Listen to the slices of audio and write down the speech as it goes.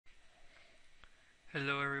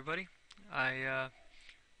Hello, everybody. I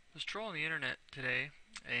was trolling the internet today,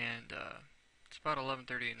 and it's about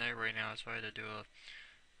 11:30 at night right now, so I had to do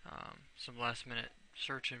some last-minute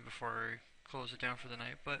searching before I close it down for the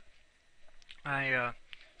night. But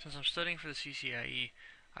since I'm studying for the CCIE,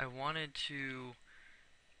 I wanted to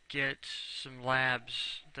get some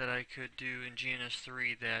labs that I could do in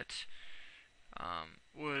GNS3 that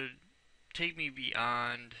would take me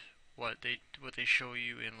beyond what they show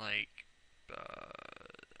you in like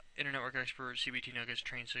Internet Network Expert, CBT Nuggets,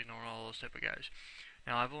 Train Signal, and all those type of guys.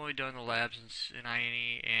 Now, I've only done the labs in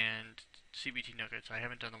INE and CBT Nuggets. I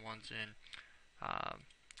haven't done the ones in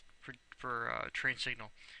for Train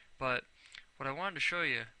Signal. But what I wanted to show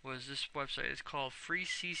you was this website. It's called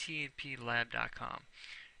freeccnplab.com.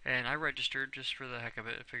 And I registered just for the heck of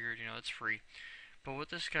it. I figured, it's free. But what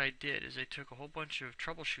this guy did is they took a whole bunch of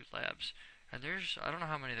troubleshoot labs. And I don't know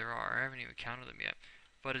how many there are. I haven't even counted them yet.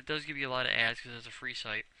 But it does give you a lot of ads because it's a free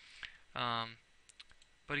site. Um,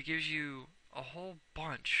 but it gives you a whole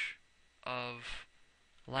bunch of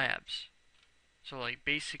labs. So like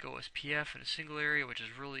basic OSPF in a single area, which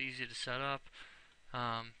is really easy to set up.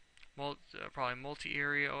 Um, Probably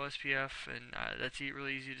multi-area OSPF, and that's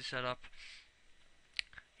really easy to set up.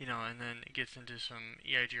 And then it gets into some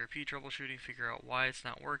EIGRP troubleshooting, figure out why it's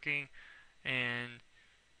not working, and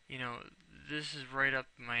you know, this is right up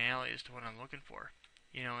my alley as to what I'm looking for.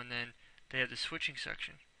 And then they have the switching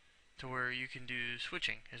section to where you can do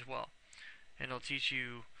switching as well, and it'll teach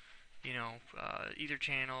you, either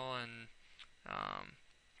channel and um,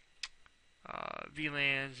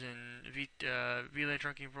 VLANs and VLAN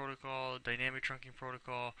trunking protocol, dynamic trunking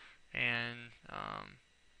protocol, and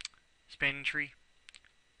spanning tree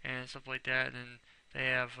and stuff like that. And then they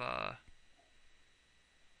have,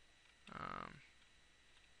 um,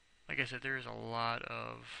 like I said, there's a lot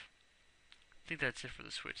of. I think that's it for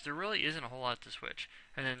the switch. There really isn't a whole lot to switch.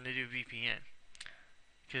 And then they do VPN.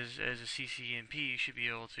 Because as a CCNP, you should be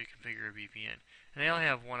able to configure a VPN. And they only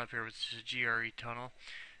have one up here, which is a GRE tunnel.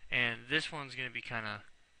 And this one's going to be kind of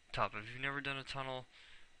tough. If you've never done a tunnel,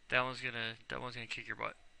 that one's gonna kick your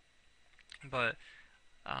butt. But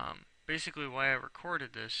basically, why I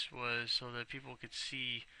recorded this was so that people could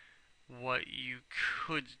see what you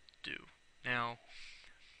could do. Now,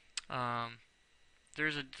 um,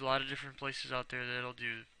 there's a lot of different places out there that'll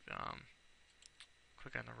do.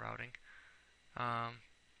 Click on the routing. Um,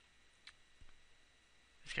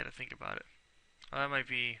 just got to think about it. Well, that might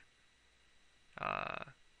be uh,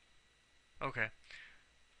 okay.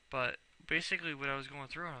 But basically, what I was going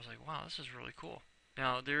through, and I was like, wow, this is really cool.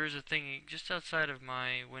 Now, there is a thing just outside of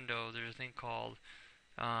my window. There's a thing called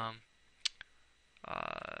um,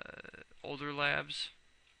 older labs,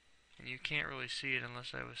 and you can't really see it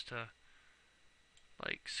unless I was to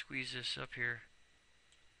like squeeze this up here.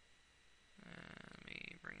 Let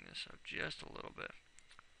me bring this up just a little bit.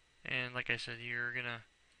 And like I said, you're gonna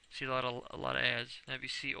see a lot of ads. Now, if you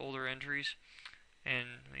see older entries, and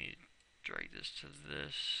let me drag this to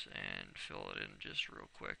this and fill it in just real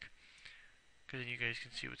quick, because then you guys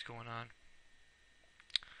can see what's going on.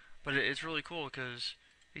 But it's really cool because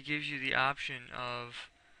it gives you the option of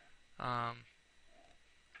um,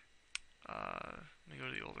 let me go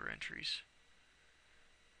to the older entries,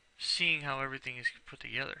 seeing how everything is put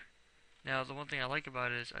together. Now, the one thing I like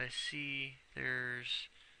about it is I see there's,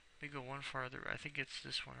 let me go one farther, I think it's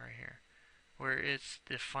this one right here, where it's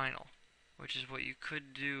the final, which is what you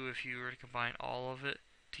could do if you were to combine all of it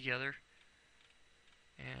together.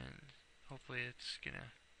 And hopefully it's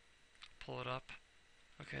gonna pull it up.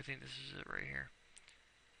 Okay, I think this is it right here.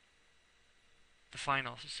 The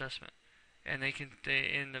final assessment. And they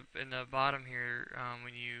in the bottom here,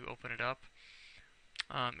 when you open it up,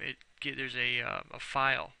 there's a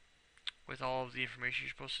file with all of the information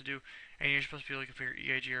you're supposed to do, and you're supposed to be able to configure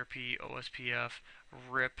EIGRP, OSPF,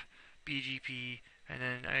 RIP, BGP, and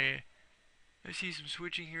then I see some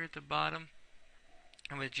switching here at the bottom.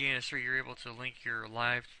 And with GNS3, you're able to link your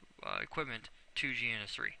live equipment to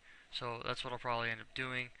GNS3. So that's what I'll probably end up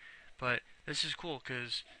doing. But this is cool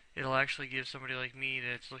because it'll actually give somebody like me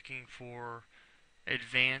that's looking for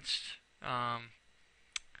advanced uh,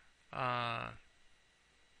 uh,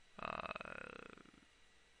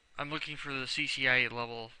 I'm looking for the CCIE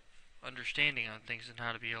level understanding on things and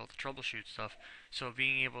how to be able to troubleshoot stuff. So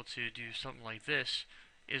being able to do something like this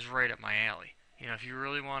is right up my alley. If you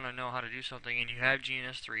really want to know how to do something and you have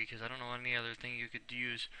GNS3, because I don't know any other thing you could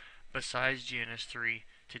use besides GNS3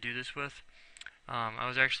 to do this with. I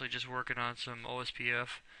was actually just working on some OSPF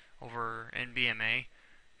over NBMA,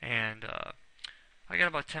 and I got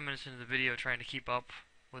about 10 minutes into the video trying to keep up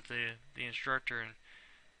with the instructor, and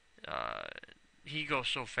uh, he goes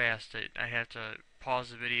so fast that I have to pause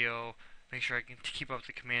the video, make sure I can keep up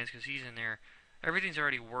the commands because he's in there. Everything's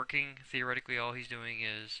already working. Theoretically, all he's doing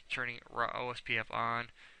is turning OSPF on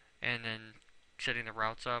and then setting the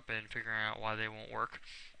routes up and figuring out why they won't work.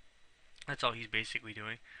 That's all he's basically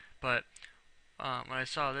doing. But when I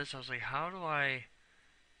saw this, I was like, how do I?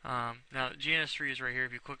 Now, GNS3 is right here.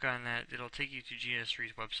 If you click on that, it'll take you to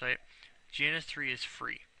GNS3's website. GNS3 is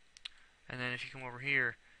free. And then if you come over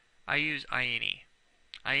here, I use INE.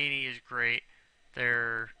 INE is great.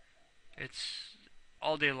 It's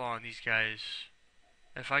all day long. These guys.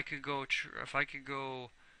 If I could go,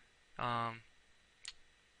 um,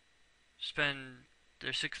 spend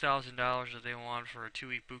their $6,000 that they want for a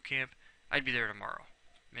 2-week boot camp, I'd be there tomorrow.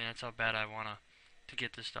 I mean, that's how bad I wanna to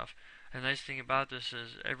get this stuff. And the nice thing about this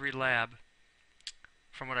is every lab,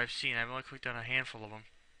 from what I've seen, I've only clicked on a handful of them.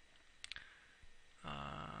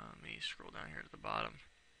 Let me scroll down here to the bottom.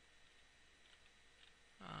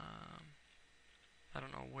 I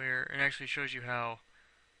don't know where. It actually shows you how.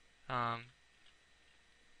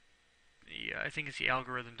 Yeah, I think it's the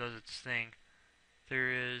algorithm does its thing. There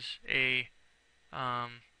is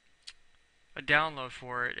um, a download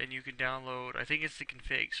for it, and you can download. I think it's the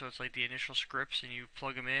config, so it's like the initial scripts, and you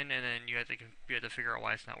plug them in, and then you have to figure out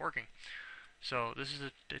why it's not working. So this is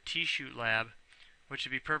the T-shoot lab, which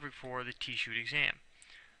would be perfect for the T-shoot exam.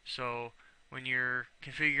 So when you're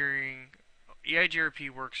configuring, EIGRP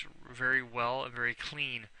works very well and very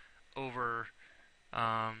clean over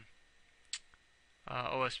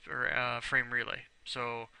frame relay.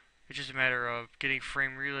 So it's just a matter of getting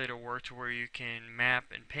frame relay to work to where you can map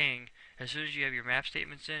and ping. As soon as you have your map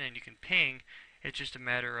statements in and you can ping, it's just a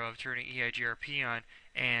matter of turning EIGRP on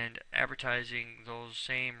and advertising those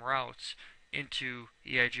same routes into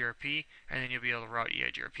EIGRP, and then you'll be able to route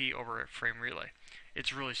EIGRP over a frame relay.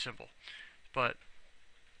 It's really simple. But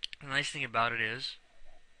the nice thing about it is,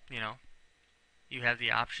 you know, you have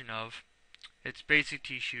the option of, it's basic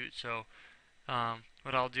T-shoot, so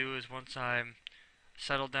what I'll do is once I'm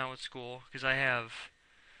settled down with school, because I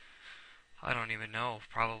don't even know,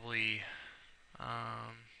 probably,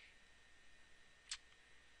 I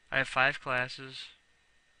have 5 classes,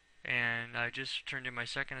 and I just turned in my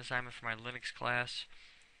second assignment for my Linux class,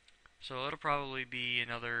 so it'll probably be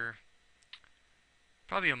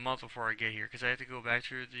probably a month before I get here, because I have to go back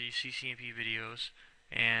through the CCNP videos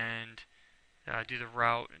and do the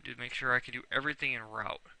route, and make sure I can do everything in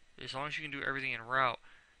route. As long as you can do everything in route,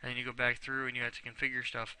 and then you go back through and you have to configure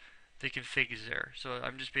stuff, the config is there. So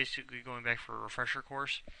I'm just basically going back for a refresher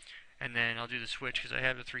course, and then I'll do the switch because I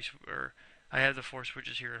have the 4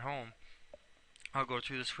 switches here at home. I'll go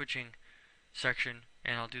through the switching section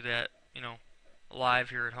and I'll do that, live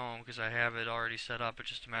here at home because I have it already set up. It's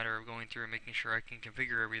just a matter of going through and making sure I can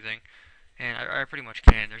configure everything, and I pretty much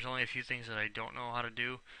can. There's only a few things that I don't know how to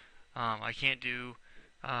do. I can't do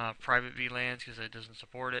private VLANs because it doesn't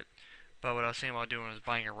support it. But what I was saying about doing is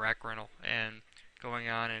buying a rack rental and going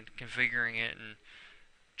on and configuring it and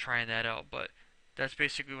trying that out. But that's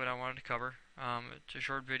basically what I wanted to cover. It's a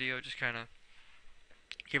short video, just kind of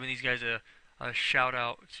giving these guys a shout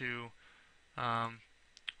out to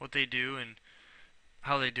what they do and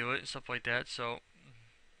how they do it and stuff like that. So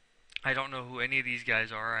I don't know who any of these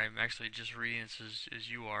guys are. I'm actually just reading this as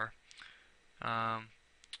you are.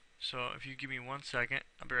 So if you give me 1 second,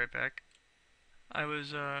 I'll be right back. I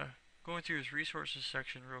was going through his resources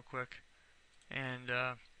section real quick, and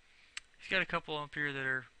he's got a couple up here that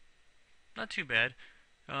are not too bad.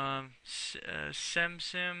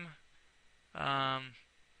 SemSim,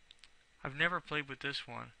 I've never played with this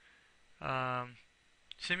one.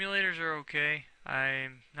 Simulators are okay.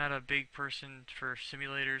 I'm not a big person for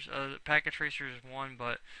simulators. Packet Tracer is one,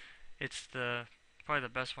 but it's probably the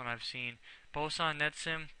best one I've seen. Boson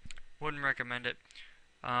NetSim, wouldn't recommend it.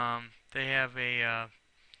 They have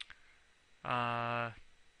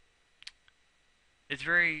it's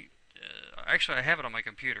very. Actually, I have it on my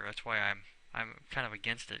computer. That's why I'm kind of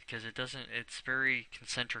against it because it doesn't. It's very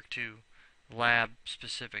concentric to lab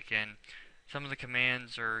specific, and some of the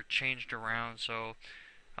commands are changed around. So,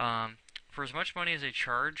 for as much money as they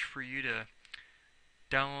charge for you to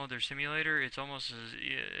download their simulator, it's almost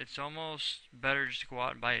better just to go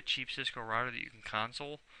out and buy a cheap Cisco router that you can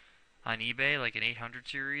console on eBay, like an 800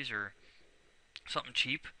 series or something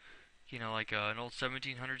cheap, like an old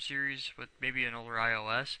 1700 series with maybe an older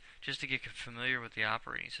iOS, just to get familiar with the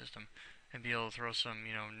operating system and be able to throw some,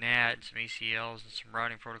 NAT, some ACLs, and some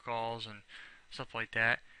routing protocols and stuff like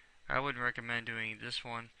that. I wouldn't recommend doing this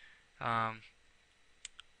one.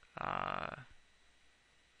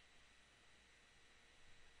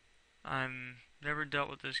 I'm never dealt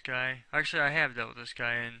with this guy. Actually, I have dealt with this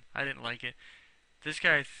guy, and I didn't like it. This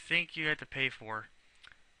guy I think you had to pay for.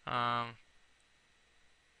 Um,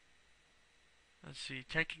 let's see,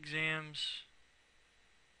 tech exams.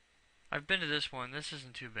 I've been to this one. This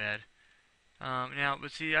isn't too bad. Now,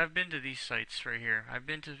 but see, I've been to these sites right here. I've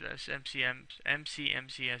been to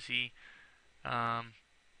MCMCSE. Um,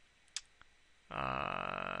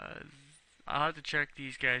 I'll have to check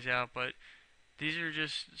these guys out, but these are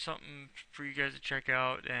just something for you guys to check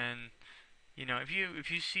out. And if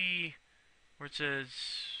you see where it says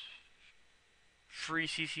free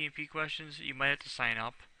CCNP questions, you might have to sign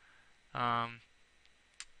up. Um,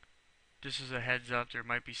 just as a heads up, there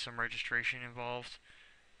might be some registration involved.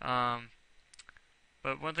 Um,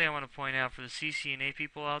 but one thing I want to point out for the CCNA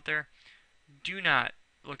people out there, do not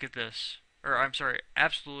look at this. Or, I'm sorry,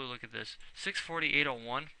 absolutely look at this.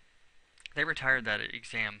 640-801, they retired that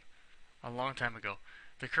exam a long time ago.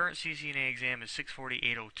 The current CCNA exam is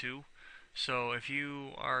 640-802. So if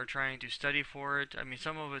you are trying to study for it, I mean,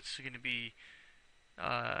 some of it's going to be,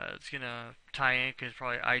 it's going to tie in because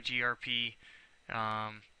probably IGRP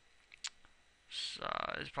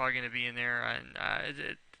is probably going to be in there. And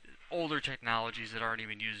older technologies that aren't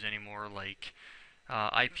even used anymore, like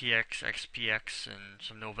IPX, XPX, and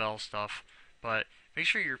some Novell stuff. But make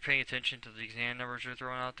sure you're paying attention to the exam numbers they're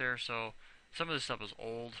throwing out there. So some of this stuff is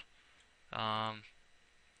old.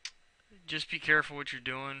 Just be careful what you're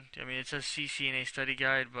doing. I mean, it says CCNA study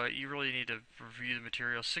guide, but you really need to review the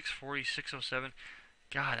material. 640, 607.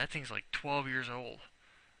 God, that thing's like 12 years old.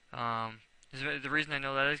 The reason I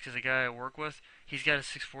know that is because the guy I work with, he's got a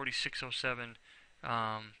 640, 607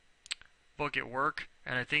 book at work,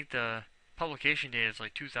 and I think the publication date is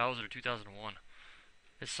like 2000 or 2001.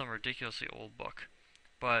 It's some ridiculously old book.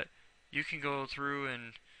 But you can go through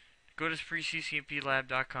and go to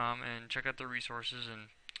freeccnplab.com and check out the resources and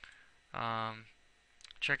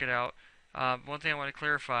check it out. One thing I want to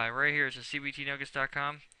clarify right here is the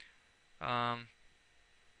cbtnuggets.com.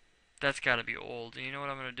 That's got to be old. And you know what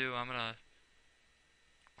I'm going to do? I'm going to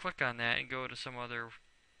click on that and go to some other.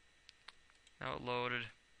 Now it loaded.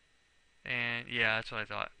 And yeah, that's what I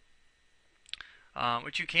thought.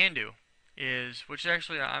 What you can do is, which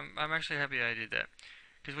actually I'm actually happy I did that,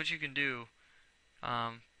 because what you can do,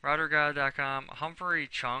 routerguy.com. Humphrey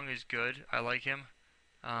Chung is good. I like him.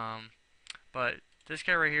 But this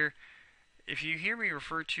guy right here, if you hear me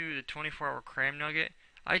refer to the 24-hour cram nugget,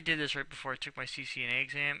 I did this right before I took my CCNA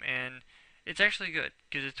exam, and it's actually good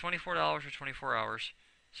because it's $24 for 24 hours.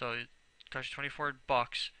 So it costs $24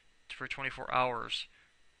 for 24 hours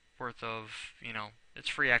worth of, it's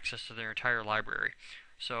free access to their entire library.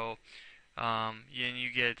 So you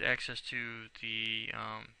get access to the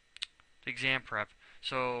exam prep.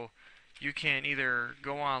 So you can either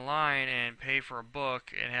go online and pay for a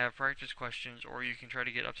book and have practice questions, or you can try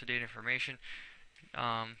to get up-to-date information.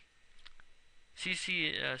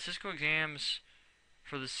 Cisco exams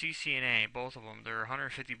for the CCNA, both of them, they're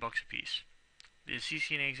 $150 a piece. The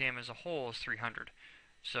CCNA exam as a whole is $300.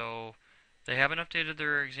 So they haven't updated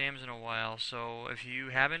their exams in a while. So if you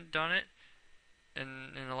haven't done it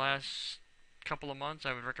in the last couple of months,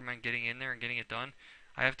 I would recommend getting in there and getting it done.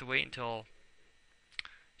 I have to wait until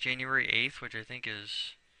January 8th, which I think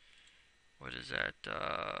is, what is that,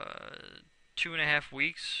 2.5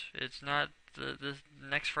 weeks. It's not the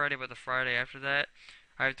next Friday, but the Friday after that.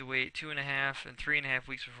 I have to wait 2.5 and 3.5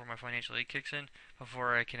 weeks before my financial aid kicks in,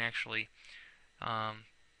 before I can actually, why'd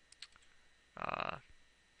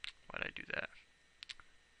I do that?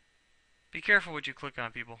 Be careful what you click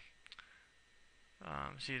on, people.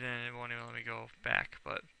 See, then it won't even let me go back,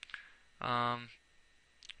 but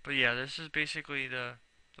yeah, this is basically the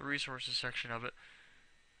resources section of it.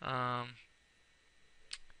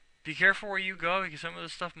 Be careful where you go, because some of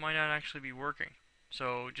this stuff might not actually be working.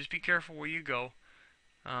 So just be careful where you go.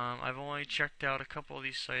 I've only checked out a couple of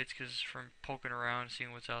these sites because from poking around and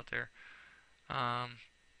seeing what's out there.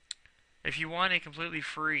 If you want a completely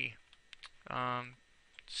free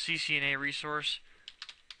CCNA resource,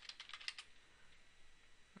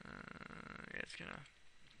 it's gonna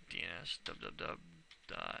DNS www.ine.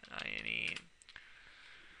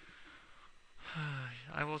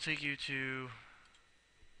 I will take you to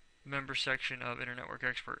the member section of Internet Network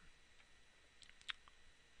Expert.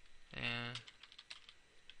 And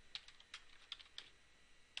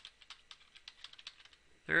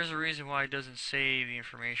there is a reason why it doesn't save the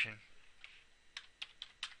information.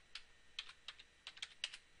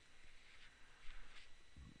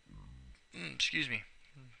 Excuse me.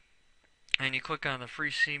 And you click on the free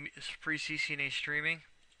CCNA streaming.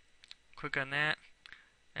 Click on that,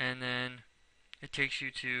 and then it takes you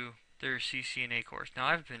to their CCNA course. Now,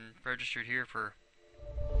 I've been registered here for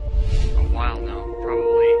a while now,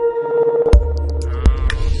 probably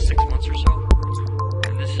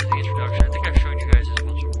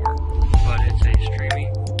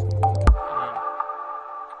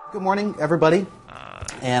Good morning, everybody,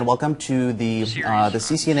 and welcome to the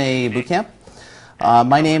CCNA bootcamp.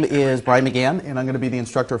 My name is Brian McGann, and I'm going to be the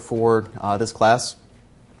instructor for this class.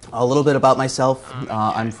 A little bit about myself.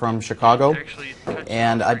 I'm from Chicago,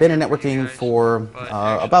 and I've been in networking for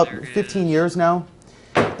about 15 years now.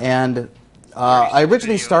 And I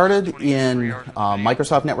originally started in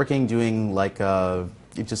Microsoft networking, doing like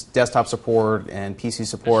just desktop support and PC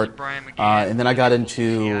support, and then I got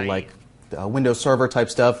into like Windows Server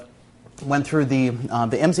type stuff. Went through the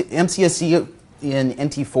MCSE in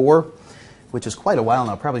NT4, which is quite a while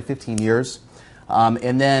now, probably 15 years.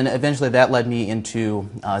 And then eventually that led me into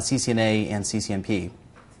CCNA and CCNP.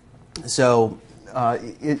 So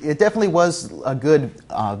it definitely was a good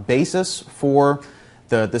basis for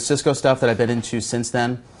the Cisco stuff that I've been into since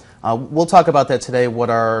then. We'll talk about that today.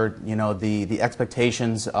 What are the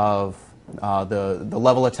expectations of the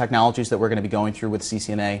level of technologies that we're going to be going through with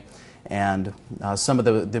CCNA, and some of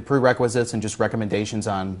the prerequisites and just recommendations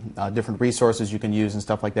on different resources you can use and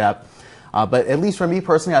stuff like that. But at least for me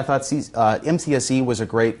personally, I thought MCSE was a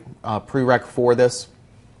great prereq for this,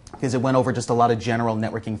 because it went over just a lot of general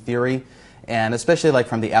networking theory, and especially like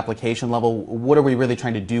from the application level, what are we really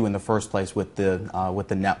trying to do in the first place with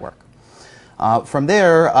the network. From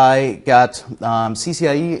there, I got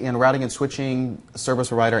CCIE in routing and switching, service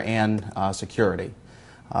provider, and security.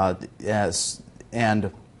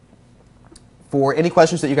 And for any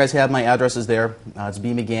questions that you guys have, my address is there. It's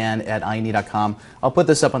bmcgann@ine.com. I'll put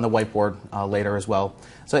this up on the whiteboard later as well.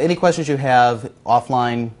 So any questions you have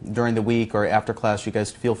offline during the week or after class, you guys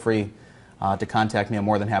feel free to contact me. I'm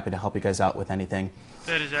more than happy to help you guys out with anything.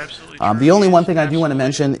 That is absolutely true. The only one thing I do want to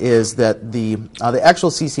mention is that the actual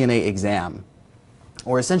CCNA exam,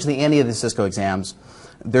 or essentially any of the Cisco exams,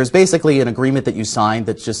 there's basically an agreement that you sign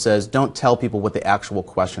that just says don't tell people what the actual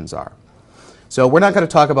questions are. So we're not going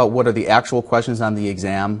to talk about what are the actual questions on the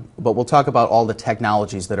exam, but we'll talk about all the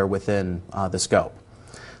technologies that are within the scope.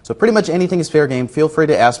 So pretty much anything is fair game. Feel free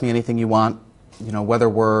to ask me anything you want, whether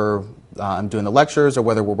I'm doing the lectures or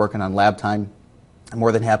whether we're working on lab time. I'm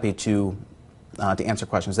more than happy to answer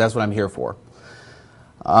questions. That's what I'm here for.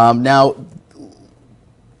 Now,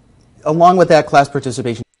 along with that, class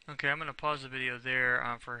participation. Okay, I'm going to pause the video there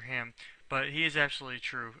for him, but he is absolutely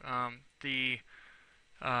true.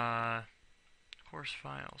 Course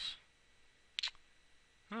files.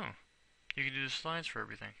 Oh, you can do the slides for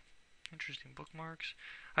everything. Interesting. Bookmarks.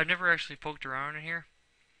 I've never actually poked around in here.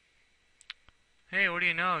 Hey, what do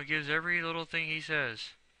you know? It gives every little thing he says.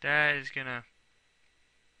 That's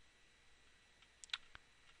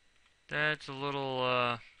a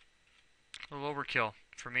little overkill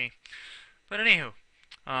for me. But anywho,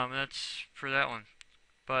 that's for that one.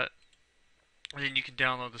 But then you can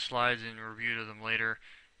download the slides and review them later.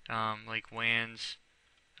 Like WANs.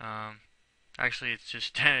 Actually, it's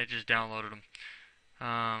just it just downloaded them.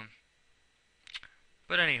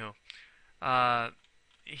 But anywho,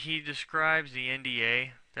 he describes the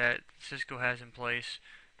NDA that Cisco has in place.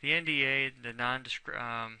 The NDA, the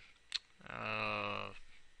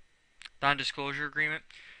non-disclosure agreement.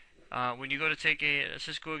 When you go to take a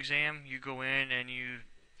Cisco exam, you go in and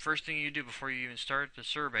first thing you do before you even start the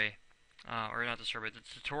survey, or not the survey, the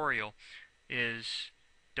tutorial, is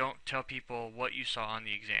don't tell people what you saw on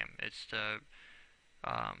the exam.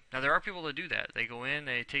 Now there are people that do that. They go in,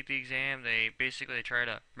 they take the exam, they try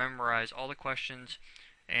to memorize all the questions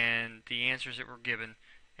and the answers that were given,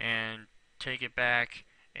 and take it back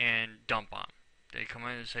and dump on. They come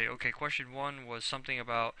in and say, okay, question 1 was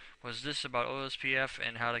this about OSPF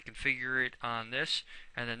and how to configure it on this,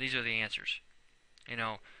 and then these are the answers. And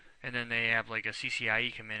then they have like a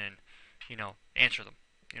CCIE come in and, answer them,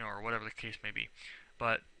 or whatever the case may be.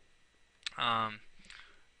 But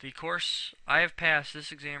the course, I have passed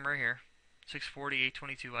this exam right here,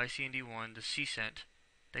 640-822 ICND1, the CCENT,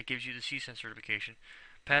 that gives you the CCENT certification.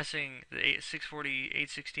 Passing the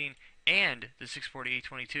 640-816 and the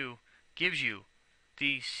 640-822 gives you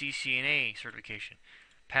the CCNA certification.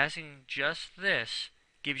 Passing just this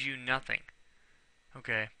gives you nothing.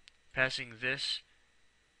 Okay, passing this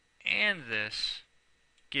and this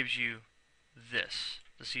gives you this,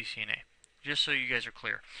 the CCNA. Just so you guys are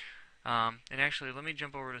clear. And actually, let me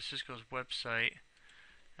jump over to Cisco's website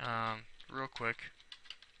real quick.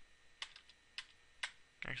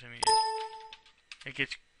 Actually, it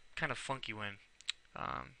gets kind of funky when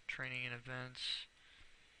training and events.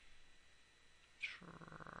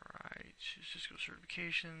 Right, Cisco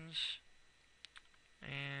certifications.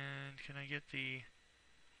 And can I get the?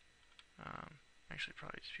 Actually,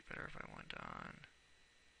 probably just be better if I went on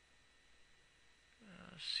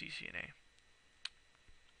CCNA.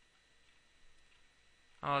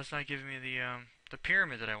 Oh, it's not giving me the the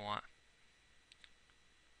pyramid that I want.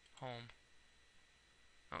 Home.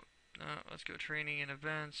 Oh, let's go training and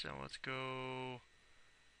events, and let's go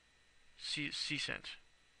CCNA.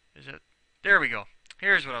 Is that? There we go.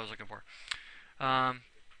 Here's what I was looking for. Um,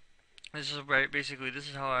 this is basically this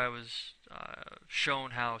is how I was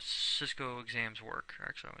shown how Cisco exams work.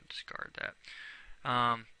 Actually, I'm gonna discard that.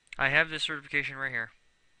 I have this certification right here.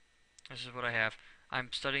 This is what I have.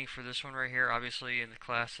 I'm studying for this one right here. Obviously, in the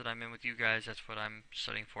class that I'm in with you guys, that's what I'm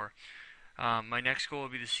studying for. My next goal will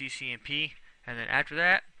be the CCNP, and then after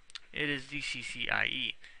that, it is the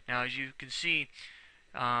CCIE. Now, as you can see,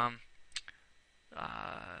 um,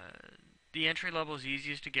 the entry level is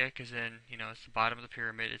easiest to get because then, it's the bottom of the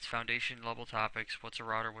pyramid. It's foundation level topics. What's a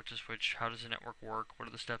router? What's a switch? How does the network work? What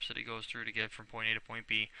are the steps that it goes through to get from point A to point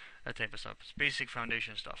B? That type of stuff. It's basic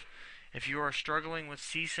foundation stuff. If you are struggling with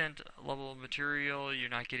CCNA level material, you're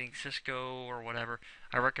not getting Cisco or whatever,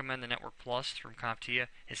 I recommend the Network Plus from CompTIA.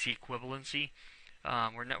 It's the equivalency.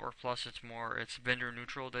 Where Network Plus, it's vendor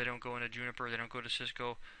neutral. They don't go into Juniper. They don't go to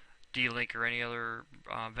Cisco, D-Link, or any other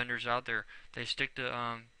vendors out there. They stick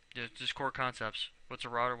to just core concepts. What's a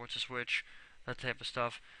router? What's a switch? That type of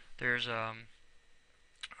stuff. There's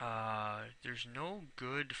no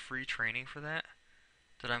good free training for that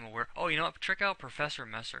I'm aware. Oh, you know what? Check out Professor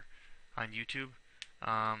Messer on YouTube.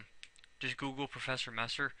 Just Google Professor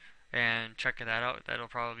Messer and check that out. That'll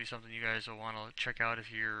probably be something you guys will want to check out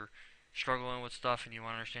if you're struggling with stuff and you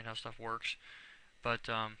want to understand how stuff works. But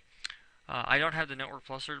I don't have the Network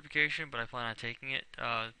Plus certification, but I plan on taking it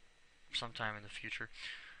sometime in the future.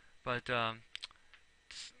 But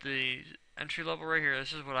the entry level right here,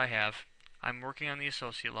 this is what I have. I'm working on the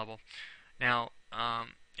associate level. Now,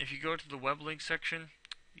 if you go to the web link section,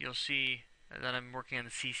 you'll see that I'm working on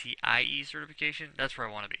the CCIE certification. That's where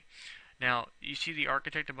I want to be. Now, you see the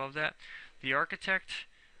architect above that? The architect,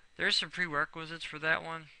 there's some prerequisites for that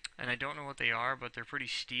one, and I don't know what they are, but they're pretty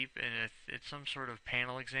steep, and it's some sort of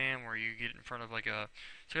panel exam where you get in front of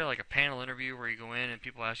it's like a panel interview where you go in and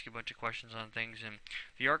people ask you a bunch of questions on things. And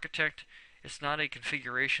the architect, it's not a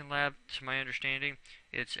configuration lab, to my understanding.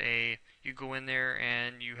 You go in there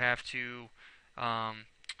and you have to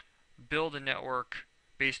build a network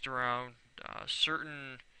based around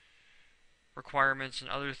certain requirements and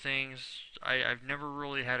other things. I've never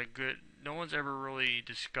really had no one's ever really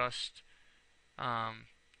discussed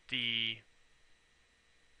the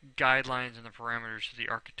guidelines and the parameters of the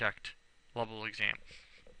architect level exam.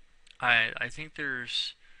 I think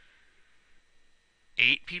there's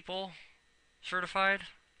 8 people certified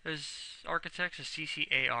as architects, as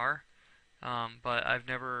CCAR, but I've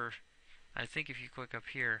never. I think if you click up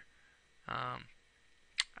here, didn't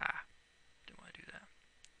want to do that.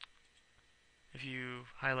 If you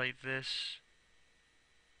highlight this,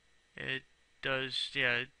 it does.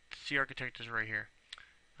 Yeah, the architect is right here.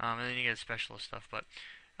 And then you get specialist stuff. But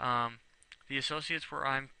the associates where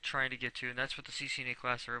I'm trying to get to, and that's what the CCNA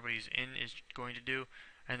class everybody's in is going to do.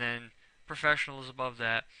 And then professional is above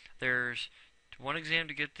that. There's one exam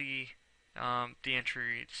to get the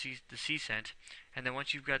entry, the CCNT, and then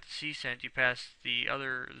once you've got the CCNT, you pass the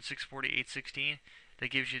 640, 816. That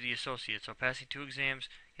gives you the associate. So passing 2 exams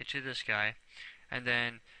gets you this guy, and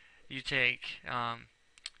then you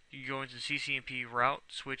go into the CCNP route,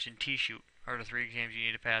 switch, and T-shoot are the 3 exams you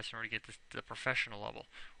need to pass in order to get the professional level,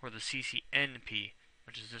 or the CCNP,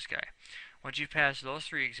 which is this guy. Once you pass those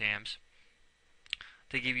 3 exams,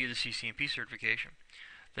 they give you the CCNP certification.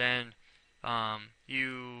 Then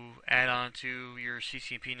you add on to your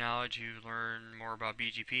CCNP knowledge. You learn more about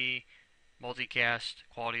BGP, multicast,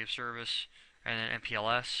 quality of service, and then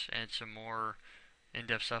MPLS, and some more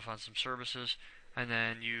in-depth stuff on some services. And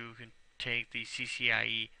then you can take the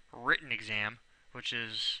CCIE written exam, which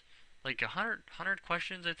is like 100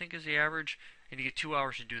 questions, I think, is the average, and you get 2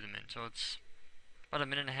 hours to do them in. So it's about a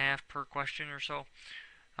minute and a half per question or so.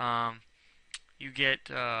 You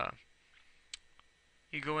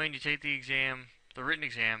go in, you take the exam, the written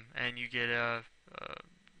exam, and you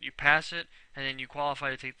you pass it, and then you qualify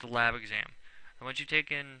to take the lab exam. And once you've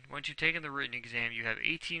taken the written exam, you have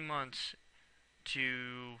 18 months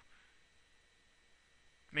to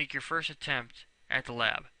make your first attempt at the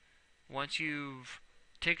lab. Once you've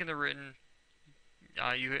taken the written,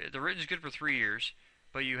 the written is good for 3 years,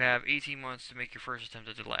 but you have 18 months to make your first attempt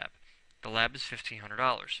at the lab. The lab is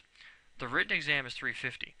 $1,500. The written exam is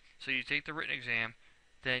 $350. So you take the written exam,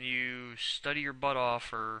 then you study your butt off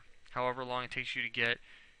for however long it takes you to get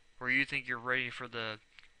where you think you're ready for the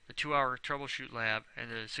 2-hour troubleshoot lab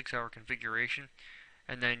and the 6-hour configuration,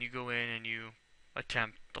 and then you go in and you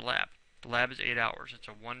attempt the lab. The lab is 8 hours. It's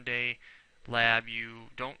a 1-day lab. You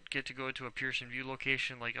don't get to go to a Pearson VUE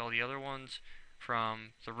location like all the other ones.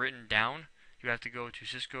 from the written down, you have to go to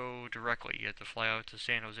Cisco directly. You have to fly out to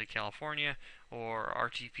San Jose, California, or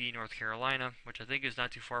RTP, North Carolina, which I think is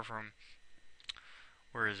not too far from,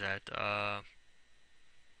 where is that?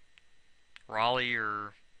 Raleigh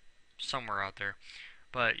or somewhere out there.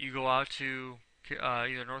 But you go out to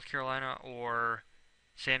either North Carolina or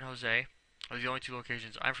San Jose. Those are the only two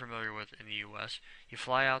locations I'm familiar with in the U.S. You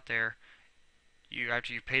fly out there.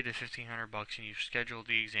 After you pay the $1,500 and you schedule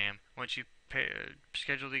the exam. Once you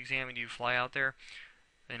schedule the exam and you fly out there,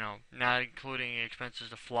 not including expenses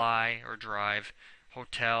to fly or drive,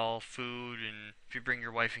 hotel, food, and if you bring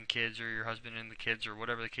your wife and kids or your husband and the kids or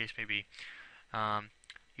whatever the case may be, um,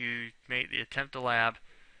 you attempt the lab.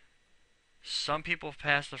 Some people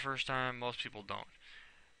pass the first time, most people don't.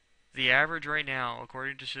 The average right now,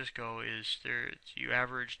 according to Cisco, is you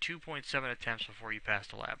average 2.7 attempts before you pass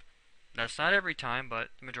the lab. That's not every time, but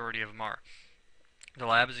the majority of them are. The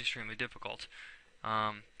lab is extremely difficult.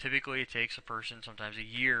 Typically, it takes a person sometimes a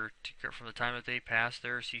year from the time that they pass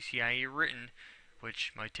their CCIE written,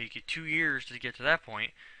 which might take you 2 years to get to that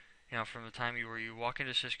point. From the time where you walk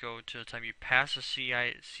into Cisco to the time you pass the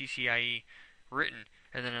CCIE written,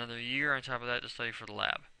 and then another year on top of that to study for the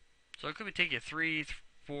lab. So it could take you 3,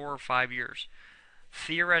 4, 5 years.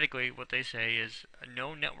 Theoretically, what they say is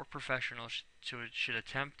no network professional should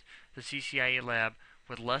attempt the CCIE lab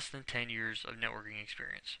with less than 10 years of networking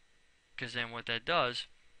experience. Because then what that does,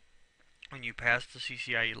 when you pass the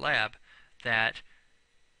CCIE lab, that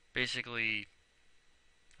basically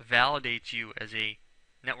validates you as a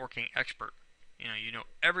networking expert. You know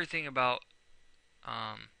everything about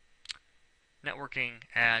networking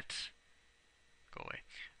at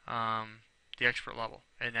the expert level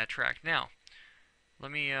in that track. Now,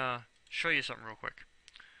 let me show you something real quick.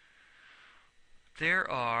 There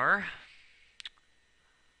are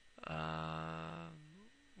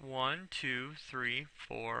 1, 2, 3,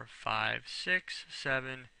 4, 5, 6,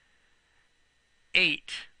 7,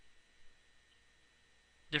 8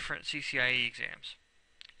 different CCIE exams.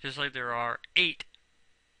 Just like there are 8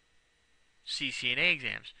 CCNA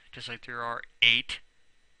exams. Just like there are 8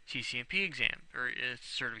 CCNP exams or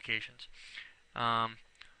certifications.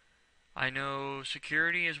 I know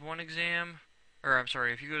security is one exam. Or I'm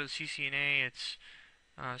sorry, if you go to the CCNA, it's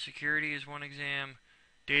security is one exam,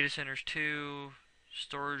 data centers 2,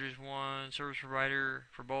 storage is 1, service provider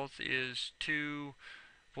for both is 2,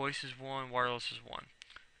 voice is 1, wireless is 1.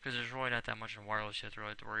 Because there's really not that much in wireless you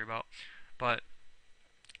have to worry about. But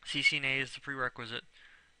CCNA is the prerequisite.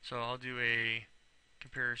 So I'll do a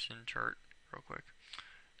comparison chart real quick.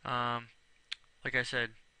 Like I said,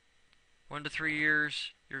 1 to 3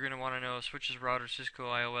 years, you're going to want to know switches, routers, Cisco,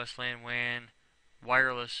 iOS, LAN, WAN,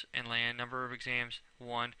 wireless, and LAN. Number of exams,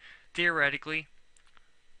 1. Theoretically,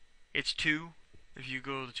 it's 2 if you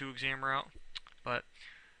go the 2 exam route. But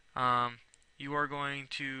you are going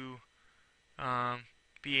to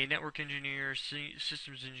be a network engineer,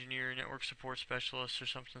 systems engineer, network support specialist, or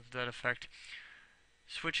something to that effect.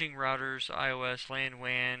 Switching routers, iOS, LAN,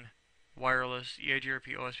 WAN, wireless,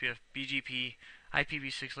 EIGRP, OSPF, BGP,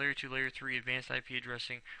 IPv6, Layer 2, Layer 3, Advanced IP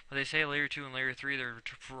addressing. When they say Layer 2 and Layer 3, they're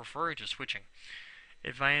referring to switching.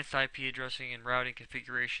 Advanced IP addressing and routing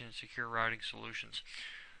configuration and secure routing solutions.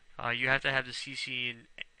 You have to have the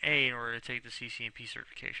CCNA in order to take the CCNP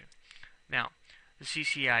certification. Now, the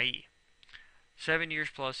CCIE. 7 years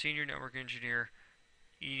plus, senior network engineer.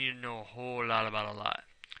 You need to know a whole lot about a lot.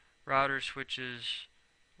 Routers, switches,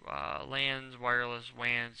 LANs, wireless,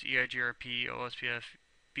 WANs, EIGRP, OSPF,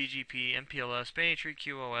 BGP, MPLS, Banyan Tree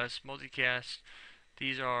QoS, multicast.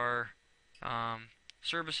 These are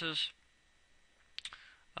services.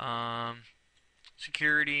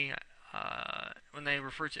 Security. When they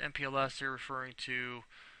refer to MPLS, they're referring to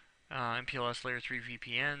MPLS Layer 3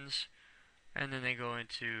 VPNs. And then they go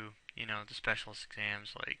into, the specialist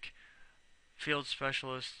exams like field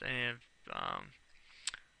specialist, and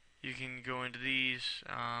you can go into these.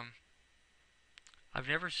 I've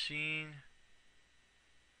never seen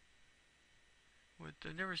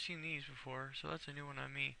these before, so that's a new one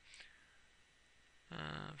on me.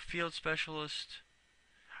 Field specialist.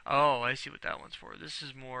 Oh, I see what that one's for. This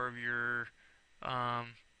is more of your, well,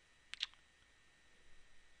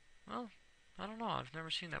 I don't know. I've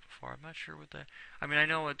never seen that before. I'm not sure what that. I mean, I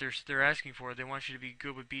know what they're asking for. They want you to be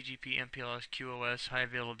good with BGP, MPLS, QoS, high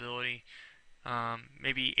availability.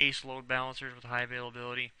 Maybe ACE load balancers with high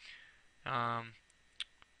availability.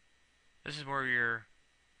 This is more of your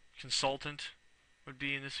consultant would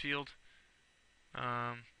be in this field.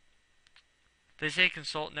 They say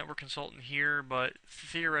network consultant here, but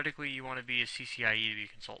theoretically you want to be a CCIE to be a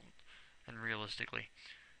consultant, and realistically.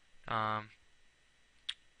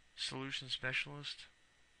 Solution specialist.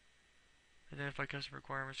 Identify customer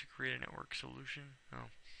requirements to create a network solution. Oh,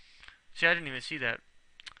 see, I didn't even see that.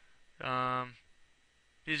 Um,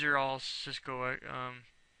 these are all Cisco.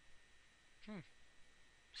 Hmm.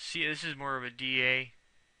 See, this is more of a DA,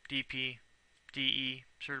 DP, DE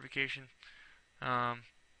certification. Um,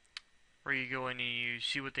 where you go in and you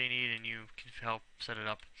see what they need and you can help set it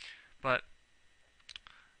up. But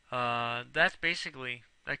that's basically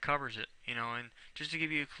that covers it, you know. And just to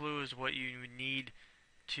give you a clue as to what you need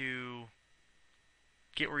to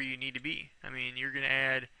get where you need to be. I mean, you're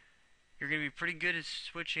gonna be pretty good at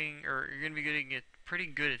switching, or you're gonna be pretty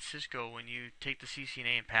good at Cisco when you take the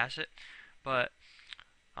CCNA and pass it. But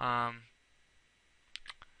um,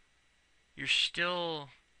 you're still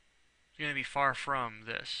gonna be far from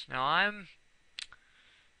this. Now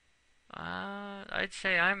I'd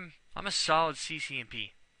say I'm a solid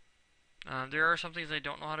CCNP. There are some things I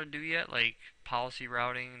don't know how to do yet, like policy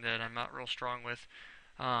routing that I'm not real strong with.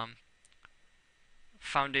 Um,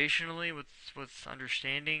 Foundationally, with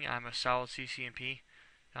understanding, I'm a solid CCNP.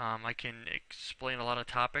 I can explain a lot of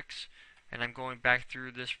topics, and I'm going back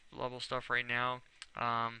through this level stuff right now.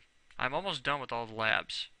 I'm almost done with all the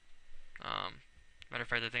labs. Matter of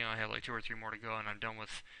fact, I think I have like 2 or 3 more to go, and I'm done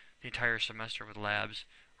with the entire semester with labs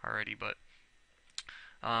already. But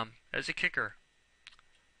as a kicker,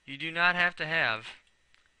 you do not have to have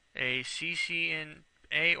a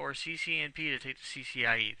CCNA or CCNP to take the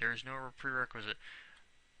CCIE. There is no prerequisite.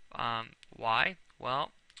 Why?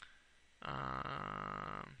 Well,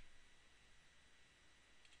 um,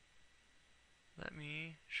 let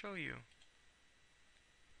me show you.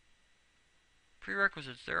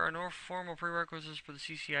 Prerequisites. There are no formal prerequisites for the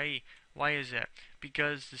CCIE. Why is that?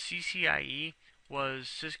 Because the CCIE was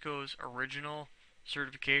Cisco's original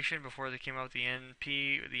certification before they came out with the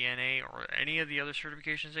NP, the NA, or any of the other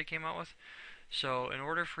certifications they came out with. So, in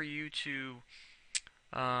order for you to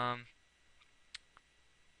um,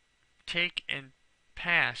 take and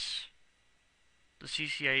pass the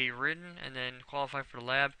CCIE written and then qualify for the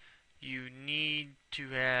lab, you need to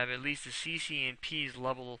have at least the CCNP's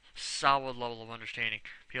solid level of understanding.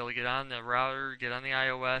 Be able to get on the router, get on the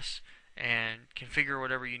iOS, and configure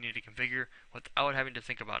whatever you need to configure without having to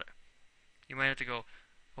think about it. You might have to go,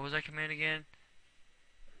 what was that command again?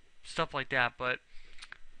 Stuff like that, but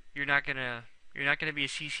you're not gonna be a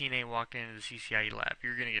CCNA walked into the CCIE lab.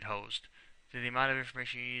 You're gonna get hosed. So the amount of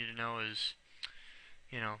information you need to know is,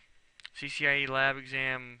 you know, CCIE lab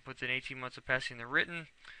exam within 18 months of passing the written.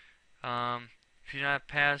 If you do not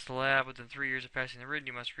pass the lab within 3 years of passing the written,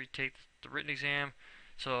 you must retake the written exam.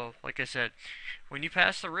 So, like I said, when you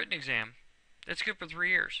pass the written exam, that's good for 3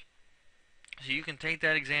 years. So you can take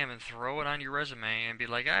that exam and throw it on your resume and be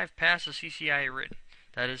like, I've passed the CCIE written.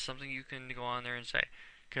 That is something you can go on there and say.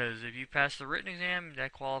 Because if you pass the written exam,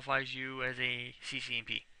 that qualifies you as a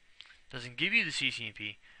CCNP. Doesn't give you the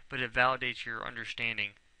CCNP, but it validates your understanding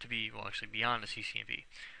to be, well, actually beyond the CCNP.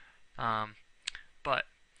 But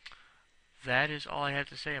that is all I have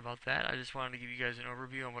to say about that. I just wanted to give you guys an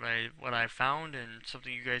overview on what I found and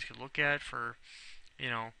something you guys could look at for, you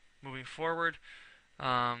know, moving forward.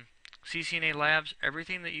 CCNA labs,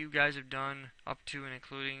 everything that you guys have done up to and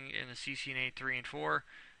including in the CCNA 3 and 4,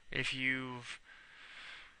 if you've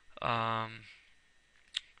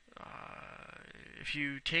if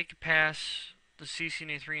you take pass the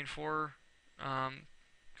CCNA 3 and 4,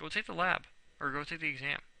 go take the lab or go take the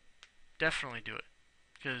exam. Definitely do it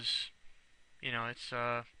because you know it's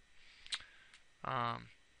um,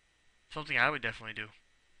 something I would definitely do.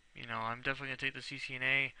 You know, I'm definitely gonna take the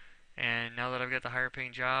CCNA, and now that I've got the higher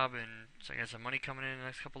paying job and so I got some money coming in the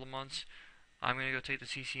next couple of months, I'm gonna go take the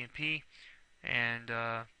CCNP and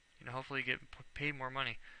you know hopefully get paid more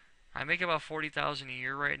money. I make about 40,000 a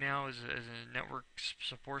year right now as a network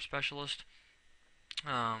support specialist.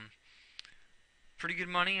 Um, Pretty good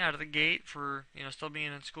money out of the gate for you know still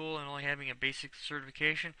being in school and only having a basic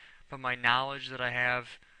certification. But my knowledge that I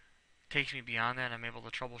have takes me beyond that. And I'm able to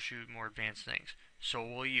troubleshoot more advanced things. So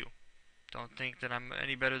will you. Don't think that I'm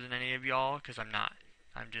any better than any of y'all because I'm not.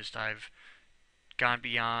 I've gone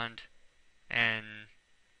beyond and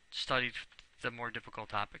studied the more difficult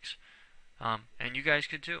topics. And you guys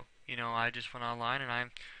could too. You know, I just went online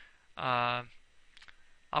and uh,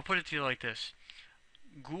 I'll put it to you like this.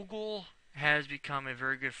 Google has become a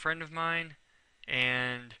very good friend of mine,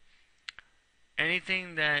 and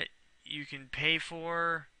anything that you can pay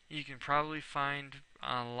for, you can probably find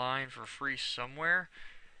online for free somewhere.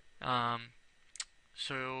 Um,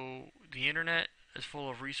 so the internet is full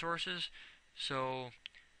of resources. So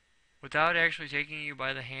without actually taking you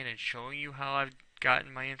by the hand and showing you how I've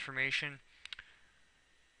gotten my information,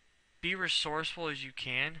 be resourceful as you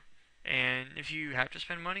can, and if you have to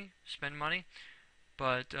spend money, spend money.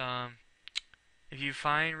 But if you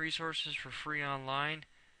find resources for free online,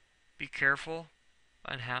 be careful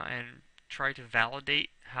on how and try to validate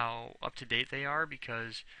how up to date they are,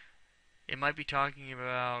 because it might be talking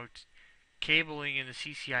about cabling in the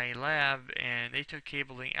CCIA lab, and they took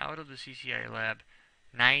cabling out of the CCIA lab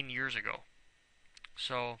 9 years ago.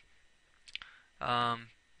 So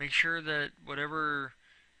make sure that whatever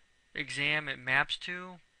exam it maps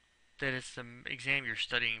to, that it's the exam you're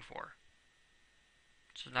studying for.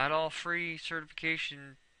 So not all free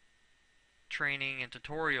certification training and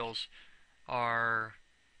tutorials are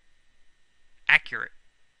accurate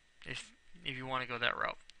if you want to go that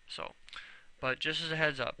route. So, but just as a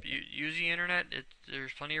heads up, use the internet.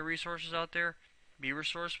 There's plenty of resources out there. Be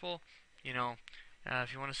resourceful. You know,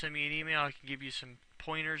 if you want to send me an email, I can give you some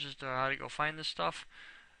pointers as to how to go find this stuff.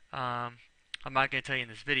 I'm not going to tell you in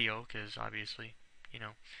this video because obviously, you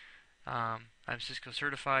know, I'm Cisco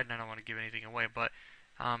certified and I don't want to give anything away. But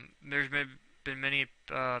there's been many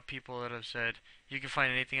people that have said you can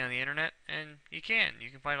find anything on the internet, and you can. You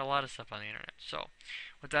can find a lot of stuff on the internet. So,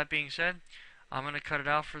 with that being said, I'm going to cut it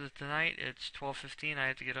out for tonight. It's 12:15. I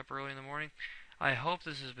have to get up early in the morning. I hope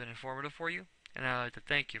this has been informative for you, and I'd like to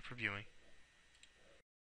thank you for viewing.